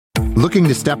Looking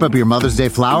to step up your Mother's Day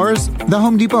flowers? The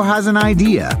Home Depot has an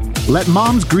idea. Let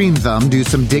Mom's Green Thumb do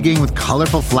some digging with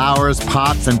colorful flowers,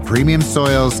 pots, and premium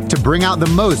soils to bring out the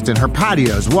most in her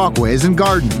patios, walkways, and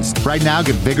gardens. Right now,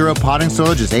 get Vigoro potting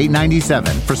soil just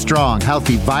 $8.97 for strong,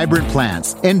 healthy, vibrant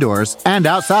plants, indoors and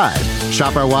outside.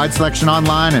 Shop our wide selection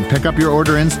online and pick up your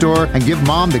order in-store and give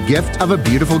Mom the gift of a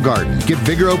beautiful garden. Get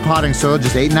Vigoro potting soil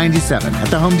just $8.97 at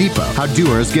the Home Depot. How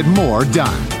doers get more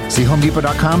done. See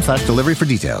homedepot.com/delivery for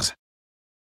details.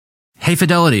 Hey,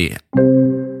 Fidelity.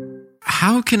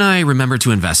 How can I remember to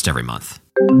invest every month?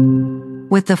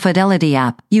 With the Fidelity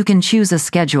app, you can choose a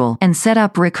schedule and set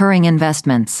up recurring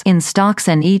investments in stocks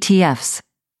and ETFs.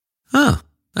 Oh,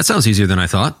 that sounds easier than I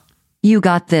thought. You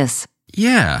got this.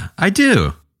 Yeah, I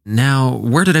do. Now,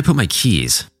 where did I put my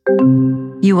keys?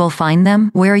 You will find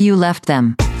them where you left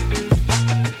them.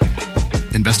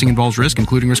 Investing involves risk,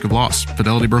 including risk of loss.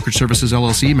 Fidelity Brokerage Services,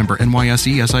 LLC, member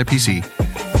NYSE, SIPC.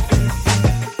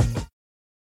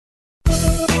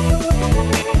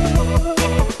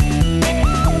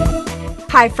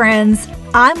 Hi, friends.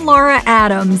 I'm Laura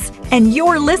Adams, and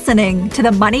you're listening to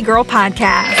the Money Girl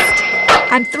Podcast.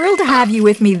 I'm thrilled to have you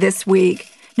with me this week.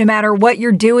 No matter what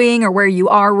you're doing or where you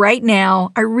are right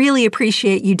now, I really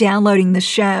appreciate you downloading the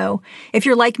show. If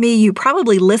you're like me, you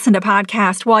probably listen to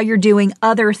podcasts while you're doing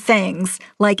other things,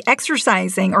 like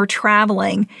exercising or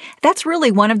traveling. That's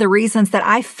really one of the reasons that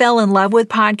I fell in love with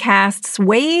podcasts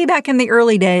way back in the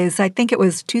early days. I think it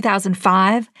was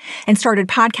 2005, and started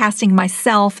podcasting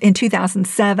myself in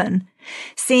 2007.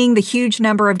 Seeing the huge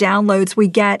number of downloads we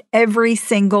get every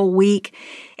single week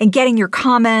and getting your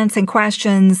comments and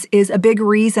questions is a big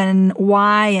reason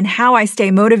why and how I stay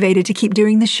motivated to keep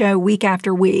doing the show week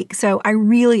after week. So I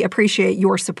really appreciate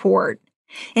your support.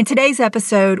 In today's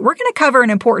episode, we're going to cover an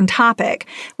important topic.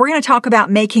 We're going to talk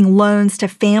about making loans to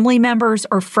family members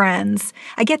or friends.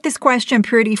 I get this question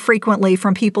pretty frequently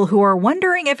from people who are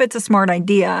wondering if it's a smart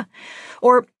idea.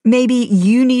 Or maybe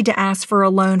you need to ask for a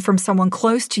loan from someone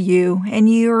close to you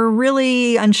and you're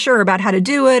really unsure about how to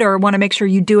do it or want to make sure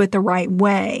you do it the right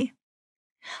way.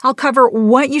 I'll cover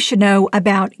what you should know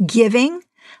about giving,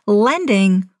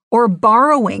 lending, or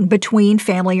borrowing between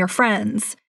family or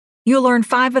friends. You'll learn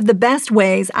 5 of the best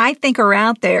ways I think are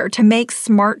out there to make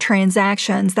smart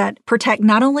transactions that protect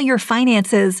not only your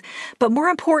finances, but more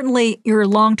importantly, your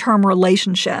long-term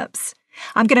relationships.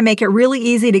 I'm going to make it really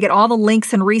easy to get all the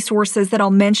links and resources that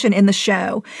I'll mention in the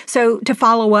show. So to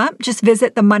follow up, just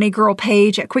visit the Money Girl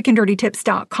page at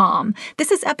quickanddirtytips.com.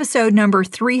 This is episode number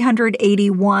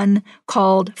 381,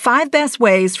 called 5 Best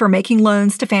Ways for Making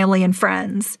Loans to Family and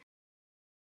Friends.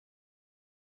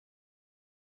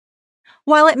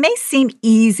 While it may seem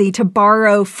easy to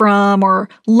borrow from or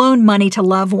loan money to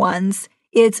loved ones,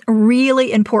 it's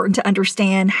really important to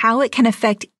understand how it can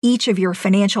affect each of your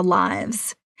financial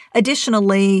lives.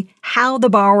 Additionally, how the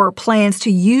borrower plans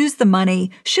to use the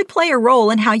money should play a role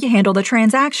in how you handle the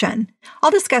transaction.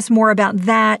 I'll discuss more about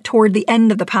that toward the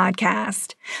end of the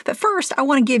podcast. But first, I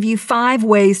want to give you 5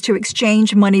 ways to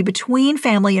exchange money between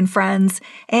family and friends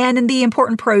and the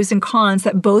important pros and cons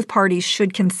that both parties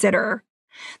should consider.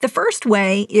 The first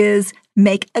way is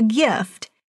make a gift.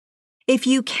 If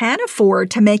you can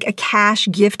afford to make a cash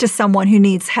gift to someone who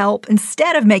needs help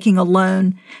instead of making a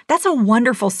loan, that's a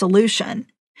wonderful solution.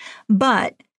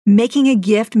 But making a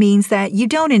gift means that you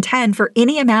don't intend for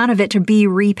any amount of it to be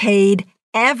repaid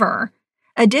ever.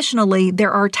 Additionally,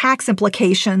 there are tax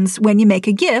implications when you make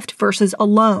a gift versus a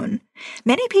loan.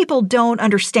 Many people don't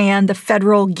understand the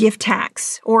federal gift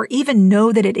tax or even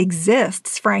know that it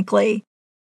exists, frankly.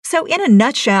 So in a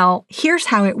nutshell, here's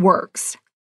how it works.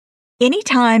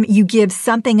 Anytime you give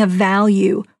something of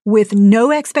value with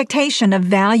no expectation of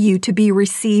value to be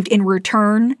received in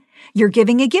return, you're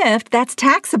giving a gift that's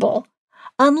taxable,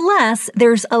 unless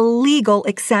there's a legal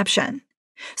exception.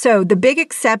 So the big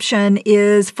exception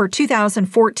is for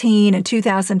 2014 and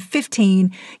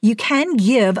 2015, you can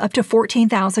give up to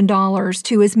 $14,000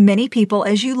 to as many people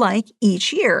as you like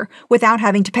each year without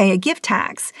having to pay a gift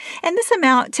tax. And this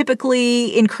amount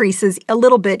typically increases a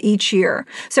little bit each year,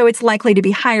 so it's likely to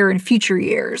be higher in future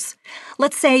years.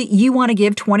 Let's say you want to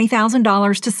give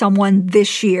 $20,000 to someone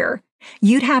this year.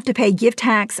 You'd have to pay gift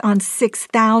tax on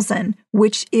 $6,000,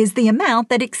 which is the amount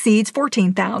that exceeds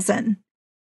 $14,000.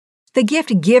 The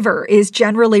gift giver is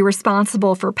generally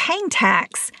responsible for paying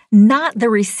tax, not the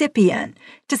recipient.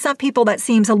 To some people, that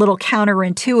seems a little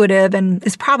counterintuitive and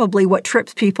is probably what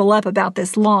trips people up about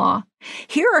this law.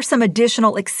 Here are some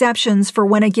additional exceptions for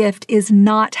when a gift is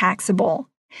not taxable.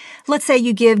 Let's say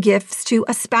you give gifts to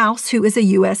a spouse who is a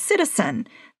U.S. citizen.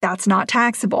 That's not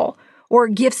taxable. or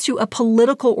gifts to a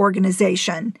political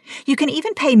organization. You can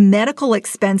even pay medical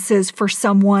expenses for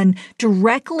someone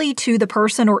directly to the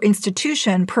person or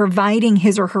institution providing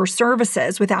his or her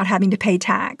services without having to pay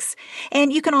tax.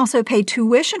 And you can also pay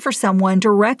tuition for someone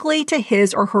directly to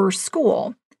his or her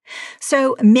school.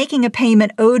 So making a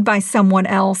payment owed by someone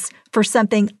else for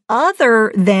something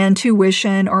other than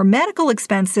tuition or medical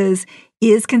expenses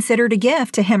is considered a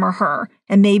gift to him or her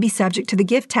and may be subject to the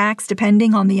gift tax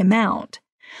depending on the amount.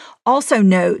 Also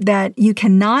note that you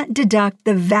cannot deduct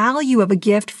the value of a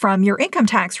gift from your income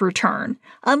tax return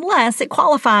unless it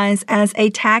qualifies as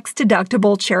a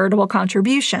tax-deductible charitable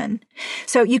contribution.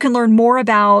 So you can learn more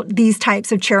about these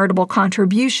types of charitable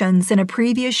contributions in a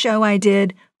previous show I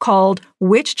did called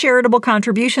Which Charitable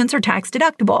Contributions Are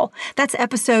Tax-Deductible? That's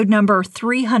episode number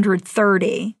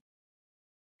 330.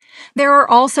 There are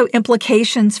also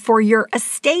implications for your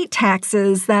estate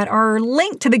taxes that are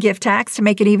linked to the gift tax to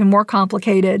make it even more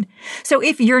complicated. So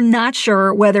if you're not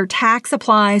sure whether tax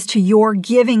applies to your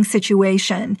giving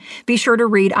situation, be sure to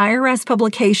read IRS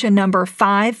publication number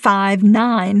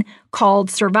 559 called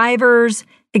Survivors,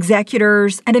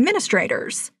 Executors, and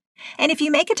Administrators. And if you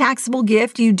make a taxable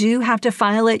gift, you do have to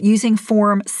file it using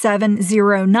Form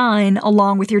 709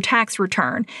 along with your tax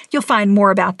return. You'll find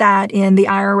more about that in the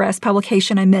IRS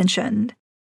publication I mentioned.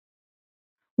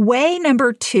 Way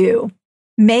number 2,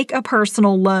 make a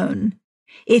personal loan.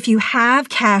 If you have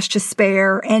cash to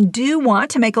spare and do want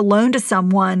to make a loan to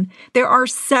someone, there are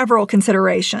several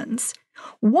considerations.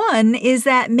 One is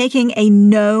that making a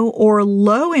no or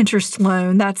low interest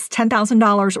loan, that's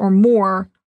 $10,000 or more,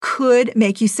 could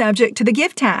make you subject to the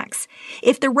gift tax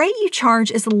if the rate you charge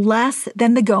is less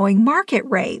than the going market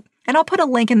rate. And I'll put a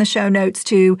link in the show notes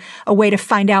to a way to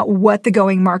find out what the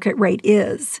going market rate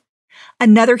is.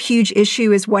 Another huge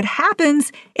issue is what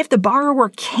happens if the borrower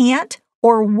can't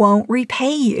or won't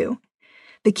repay you.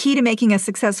 The key to making a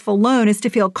successful loan is to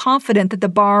feel confident that the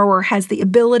borrower has the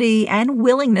ability and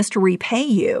willingness to repay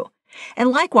you.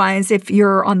 And likewise, if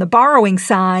you're on the borrowing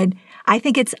side, I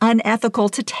think it's unethical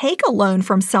to take a loan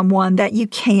from someone that you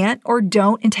can't or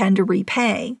don't intend to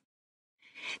repay.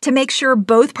 To make sure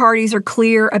both parties are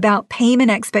clear about payment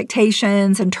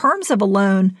expectations and terms of a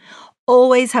loan,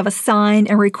 always have a signed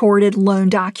and recorded loan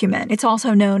document. It's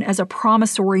also known as a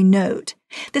promissory note.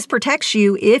 This protects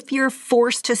you if you're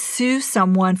forced to sue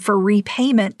someone for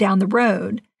repayment down the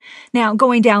road. Now,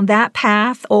 going down that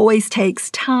path always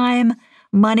takes time,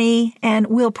 money, and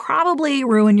will probably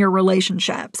ruin your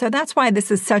relationship. So that's why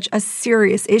this is such a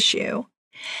serious issue.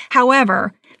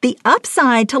 However, the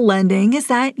upside to lending is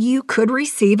that you could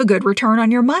receive a good return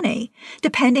on your money,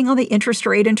 depending on the interest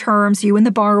rate and terms you and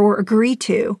the borrower agree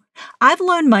to. I've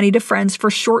loaned money to friends for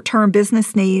short-term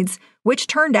business needs, which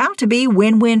turned out to be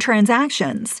win-win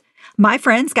transactions. My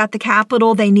friends got the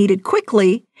capital they needed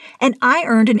quickly, and I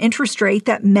earned an interest rate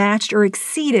that matched or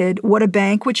exceeded what a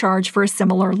bank would charge for a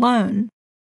similar loan.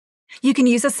 You can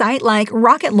use a site like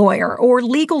Rocket Lawyer or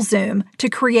LegalZoom to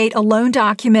create a loan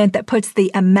document that puts the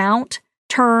amount,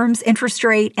 terms, interest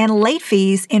rate, and late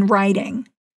fees in writing.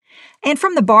 And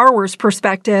from the borrower's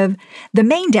perspective, the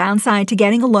main downside to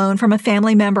getting a loan from a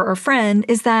family member or friend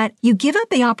is that you give up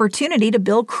the opportunity to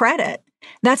build credit.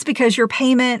 That's because your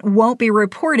payment won't be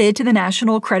reported to the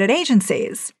national credit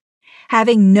agencies.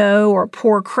 Having no or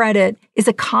poor credit is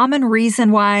a common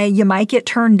reason why you might get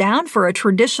turned down for a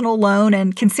traditional loan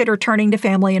and consider turning to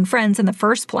family and friends in the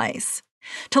first place.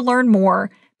 To learn more,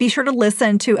 be sure to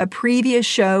listen to a previous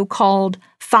show called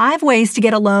 5 Ways to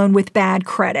Get a Loan with Bad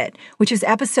Credit, which is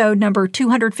episode number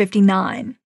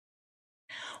 259.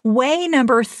 Way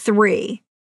number 3,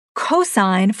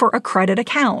 cosign for a credit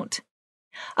account.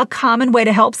 A common way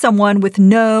to help someone with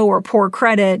no or poor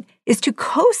credit is to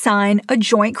co-sign a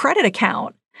joint credit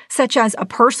account, such as a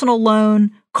personal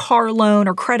loan, car loan,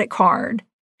 or credit card.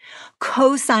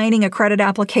 Co-signing a credit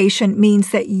application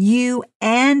means that you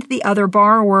and the other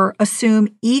borrower assume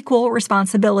equal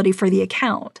responsibility for the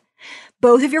account.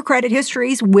 Both of your credit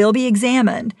histories will be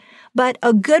examined, but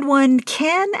a good one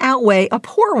can outweigh a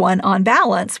poor one on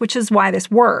balance, which is why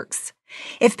this works.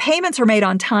 If payments are made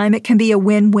on time, it can be a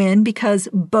win-win because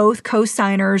both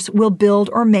co-signers will build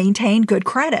or maintain good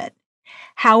credit.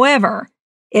 However,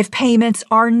 if payments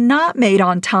are not made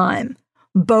on time,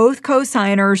 both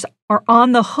co-signers are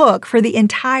on the hook for the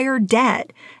entire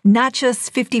debt, not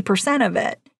just 50% of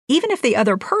it, even if the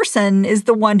other person is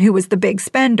the one who was the big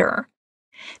spender.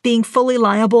 Being fully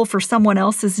liable for someone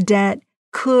else's debt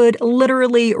could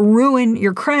literally ruin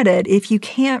your credit if you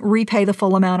can't repay the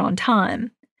full amount on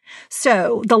time.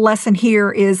 So the lesson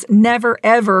here is never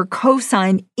ever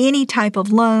co-sign any type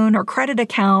of loan or credit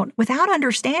account without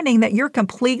understanding that you're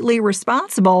completely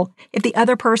responsible if the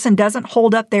other person doesn't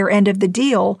hold up their end of the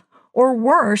deal, or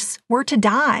worse, were to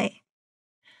die.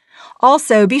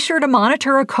 Also, be sure to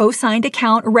monitor a co-signed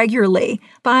account regularly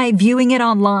by viewing it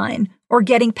online or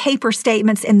getting paper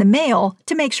statements in the mail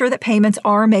to make sure that payments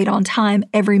are made on time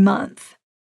every month.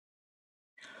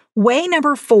 Way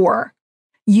number 4.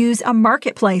 Use a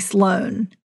marketplace loan.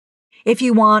 If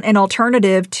you want an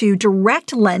alternative to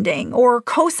direct lending or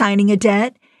co-signing a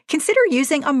debt, consider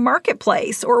using a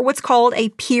marketplace or what's called a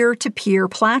peer-to-peer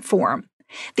platform.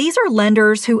 These are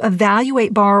lenders who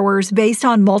evaluate borrowers based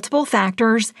on multiple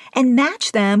factors and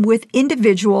match them with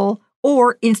individual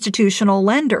or institutional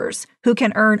lenders who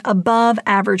can earn above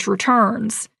average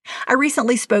returns. I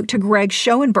recently spoke to Greg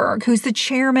Schoenberg, who's the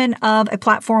chairman of a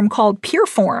platform called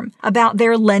Peerform, about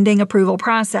their lending approval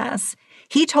process.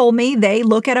 He told me they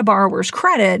look at a borrower's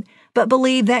credit, but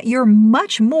believe that you're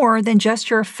much more than just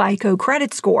your FICO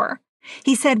credit score.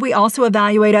 He said we also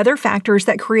evaluate other factors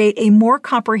that create a more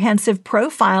comprehensive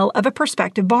profile of a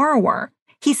prospective borrower.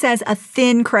 He says a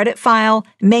thin credit file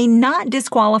may not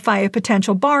disqualify a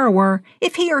potential borrower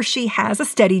if he or she has a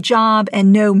steady job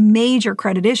and no major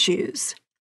credit issues.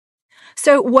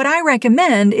 So what I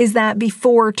recommend is that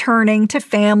before turning to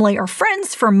family or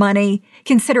friends for money,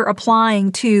 consider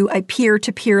applying to a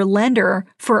peer-to-peer lender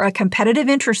for a competitive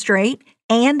interest rate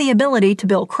and the ability to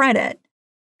build credit.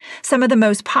 Some of the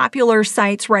most popular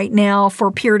sites right now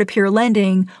for peer-to-peer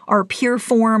lending are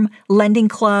Peerform, Lending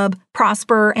Club,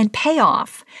 Prosper, and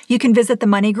Payoff. You can visit the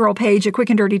Money Girl page at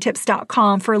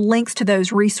quickanddirtytips.com for links to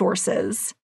those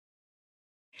resources.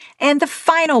 And the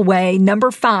final way, number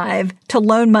 5, to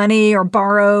loan money or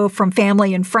borrow from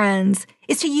family and friends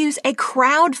is to use a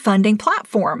crowdfunding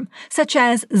platform, such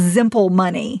as Zimple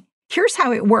Money. Here's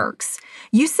how it works.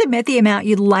 You submit the amount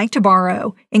you'd like to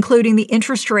borrow, including the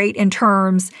interest rate and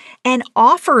terms, and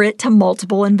offer it to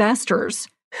multiple investors,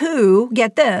 who,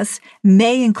 get this,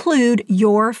 may include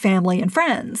your family and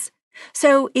friends.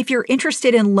 So if you're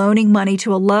interested in loaning money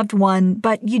to a loved one,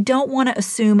 but you don't want to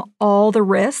assume all the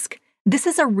risk, this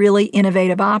is a really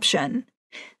innovative option.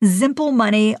 Zimple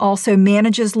Money also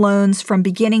manages loans from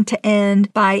beginning to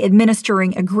end by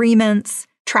administering agreements,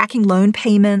 tracking loan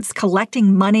payments,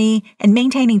 collecting money, and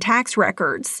maintaining tax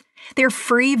records. Their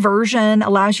free version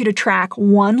allows you to track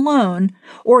one loan,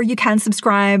 or you can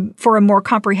subscribe for a more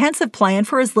comprehensive plan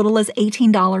for as little as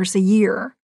 $18 a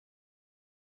year.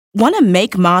 Want to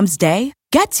make Mom's day?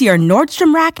 Get to your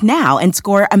Nordstrom Rack now and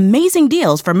score amazing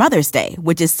deals for Mother's Day,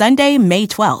 which is Sunday, May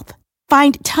 12th.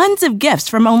 Find tons of gifts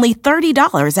from only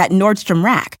 $30 at Nordstrom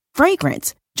Rack.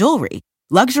 Fragrance, jewelry,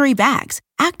 luxury bags,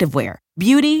 activewear,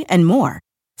 beauty, and more.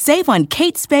 Save on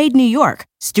Kate Spade New York,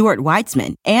 Stuart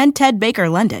Weitzman, and Ted Baker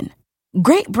London.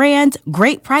 Great brands,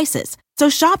 great prices. So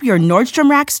shop your Nordstrom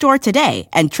Rack store today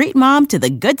and treat Mom to the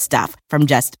good stuff from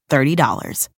just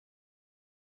 $30.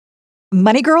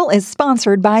 Money Girl is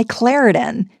sponsored by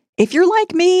Claritin. If you're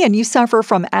like me and you suffer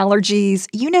from allergies,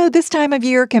 you know this time of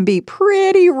year can be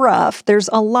pretty rough. There's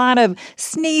a lot of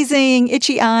sneezing,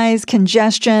 itchy eyes,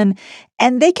 congestion,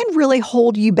 and they can really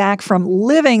hold you back from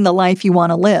living the life you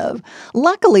want to live.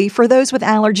 Luckily, for those with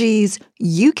allergies,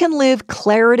 you can live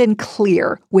Claritin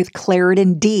Clear with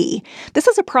Claritin D. This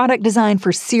is a product designed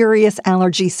for serious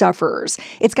allergy sufferers.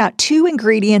 It's got 2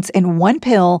 ingredients in one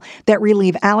pill that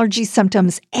relieve allergy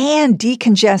symptoms and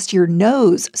decongest your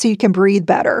nose so you can breathe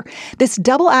better. This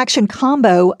double action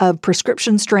combo of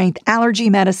prescription strength allergy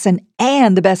medicine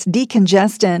and the best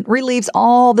decongestant relieves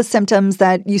all the symptoms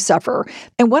that you suffer.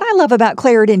 And what I love about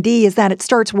Claritin D is that it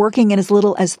starts working in as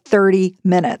little as 30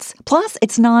 minutes. Plus,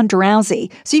 it's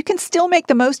non-drowsy, so you can still make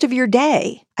the most of your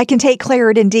day. I can take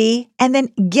Claritin D and then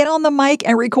get on the mic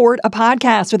and record a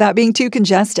podcast without being too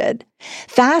congested.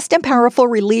 Fast and powerful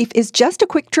relief is just a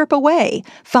quick trip away.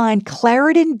 Find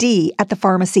Claritin D at the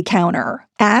pharmacy counter.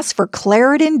 Ask for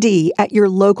Claritin D at your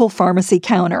local pharmacy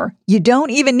counter. You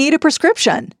don't even need a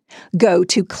prescription. Go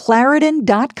to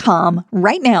Claritin.com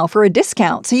right now for a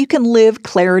discount so you can live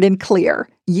Claritin Clear.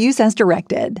 Use as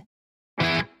directed.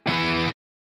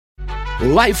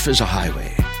 Life is a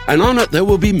highway, and on it there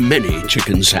will be many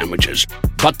chicken sandwiches.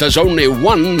 But there's only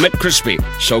one McCrispy.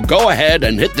 So go ahead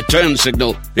and hit the turn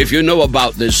signal if you know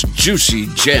about this juicy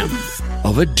gem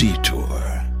of a detour.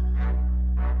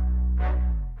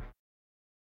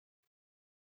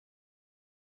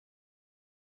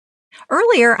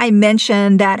 Earlier, I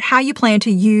mentioned that how you plan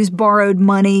to use borrowed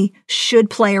money should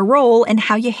play a role in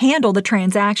how you handle the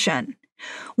transaction.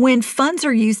 When funds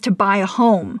are used to buy a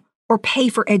home or pay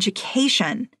for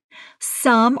education,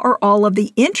 Some or all of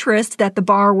the interest that the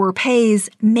borrower pays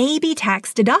may be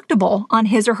tax deductible on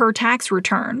his or her tax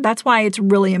return. That's why it's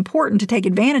really important to take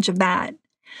advantage of that.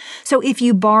 So if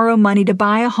you borrow money to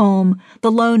buy a home,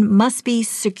 the loan must be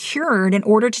secured in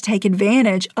order to take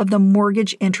advantage of the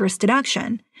mortgage interest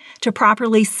deduction. To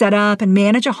properly set up and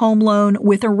manage a home loan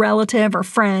with a relative or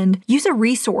friend, use a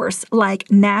resource like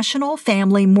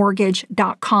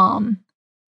nationalfamilymortgage.com.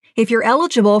 If you're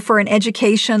eligible for an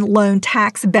education loan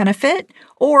tax benefit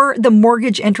or the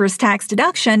mortgage interest tax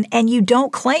deduction and you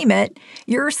don't claim it,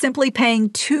 you're simply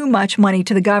paying too much money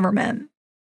to the government.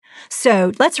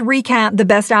 So let's recap the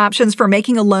best options for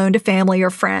making a loan to family or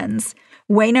friends.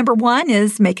 Way number 1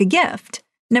 is make a gift.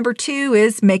 Number 2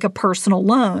 is make a personal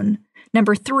loan.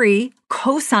 Number 3,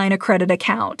 co-sign a credit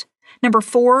account. Number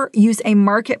 4, use a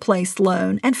marketplace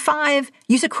loan. And 5,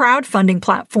 use a crowdfunding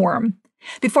platform.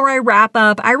 Before I wrap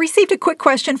up, I received a quick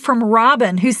question from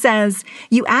Robin who says,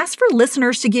 you asked for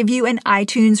listeners to give you an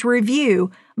iTunes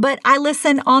review, but I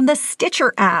listen on the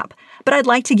Stitcher app. But I'd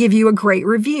like to give you a great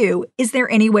review. Is there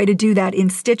any way to do that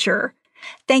in Stitcher?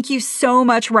 Thank you so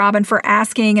much, Robin, for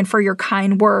asking and for your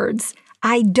kind words.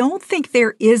 I don't think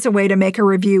there is a way to make a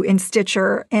review in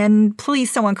Stitcher, and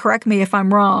please someone correct me if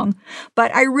I'm wrong,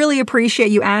 but I really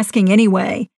appreciate you asking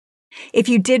anyway. If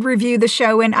you did review the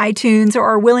show in iTunes or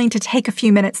are willing to take a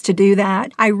few minutes to do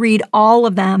that, I read all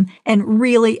of them and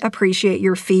really appreciate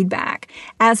your feedback.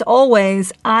 As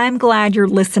always, I'm glad you're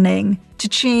listening.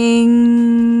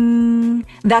 Cha-ching!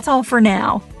 That's all for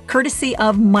now, courtesy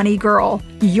of Money Girl,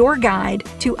 your guide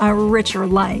to a richer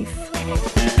life.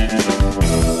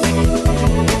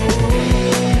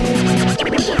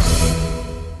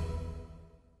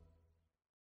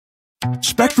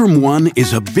 Spectrum One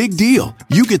is a big deal.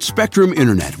 You get Spectrum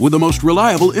Internet with the most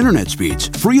reliable internet speeds,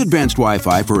 free advanced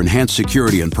Wi-Fi for enhanced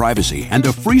security and privacy, and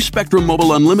a free Spectrum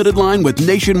Mobile Unlimited line with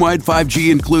nationwide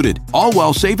 5G included, all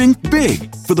while saving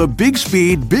big. For the big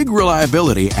speed, big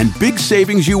reliability, and big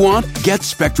savings you want, get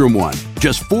Spectrum One.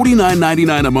 Just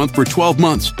 $49.99 a month for 12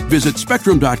 months. Visit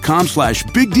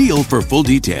spectrum.com/big deal for full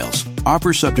details.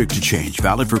 Offer subject to change.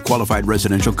 Valid for qualified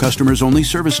residential customers only.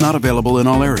 Service not available in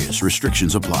all areas.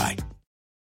 Restrictions apply.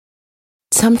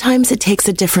 Sometimes it takes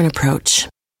a different approach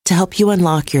to help you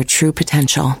unlock your true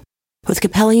potential. With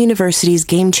Capella University's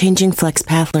game-changing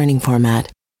FlexPath learning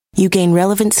format, you gain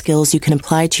relevant skills you can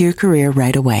apply to your career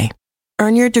right away.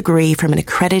 Earn your degree from an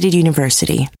accredited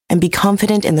university and be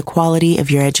confident in the quality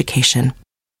of your education.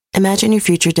 Imagine your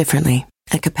future differently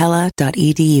at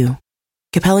capella.edu.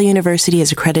 Capella University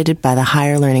is accredited by the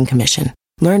Higher Learning Commission.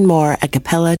 Learn more at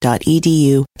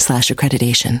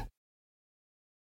capella.edu/accreditation.